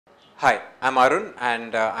Hi, I'm Arun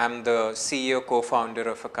and I'm the CEO co-founder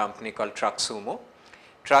of a company called TruckSumo.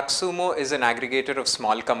 TruckSumo is an aggregator of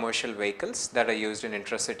small commercial vehicles that are used in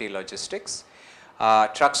intracity logistics.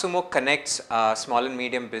 TruckSumo connects small and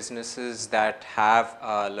medium businesses that have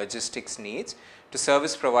logistics needs to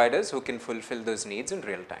service providers who can fulfill those needs in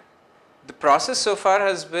real time. The process so far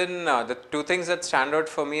has been, the two things that stand out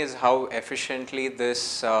for me is how efficiently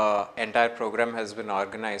this entire program has been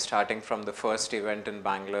organized, starting from the first event in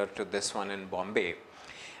Bangalore to this one in Bombay.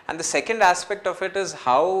 And the second aspect of it is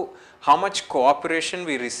how much cooperation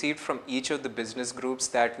we received from each of the business groups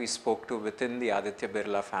that we spoke to within the Aditya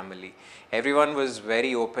Birla family. Everyone was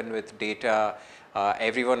very open with data.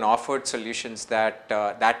 Everyone offered solutions that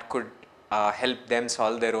could help them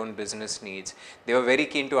solve their own business needs. They were very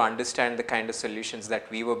keen to understand the kind of solutions that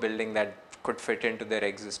we were building that could fit into their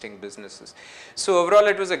existing businesses. So overall,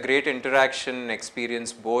 it was a great interaction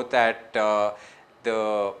experience both at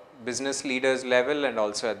the business leaders level and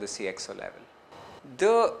also at the CXO level.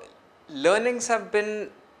 The learnings have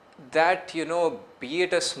been that, be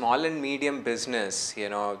it a small and medium business,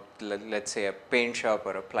 let's say a paint shop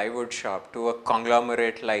or a plywood shop, to a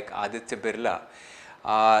conglomerate like Aditya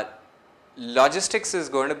Birla, logistics is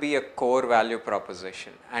going to be a core value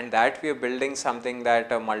proposition, and that we are building something that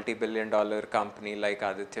a multi-billion-dollar company like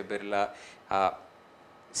Aditya Birla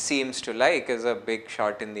seems to like is a big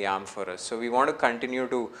shot in the arm for us. So we want to continue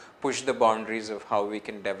to push the boundaries of how we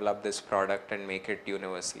can develop this product and make it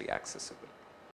universally accessible.